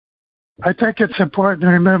I think it's important to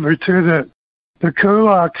remember, too, that the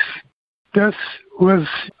Kulaks, this was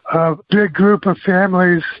a big group of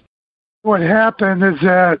families. What happened is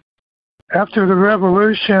that after the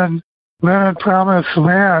revolution, Lenin promised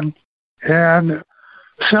land, and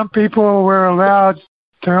some people were allowed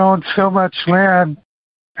to own so much land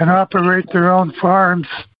and operate their own farms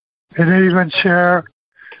and even share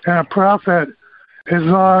in a profit as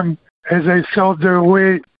long as they sold their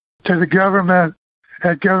wheat to the government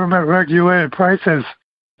at government-regulated prices.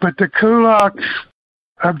 But the Kulaks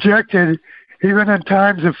objected even in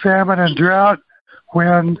times of famine and drought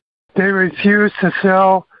when they refused to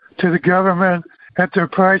sell to the government at their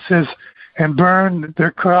prices and burned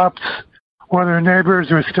their crops while their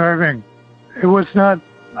neighbors were starving. It was not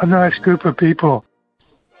a nice group of people.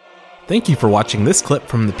 Thank you for watching this clip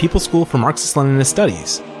from the People School for Marxist-Leninist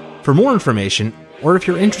Studies. For more information, or if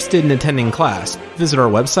you're interested in attending class, visit our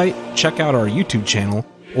website, check out our YouTube channel,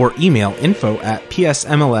 or email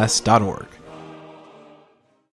info@psmls.org.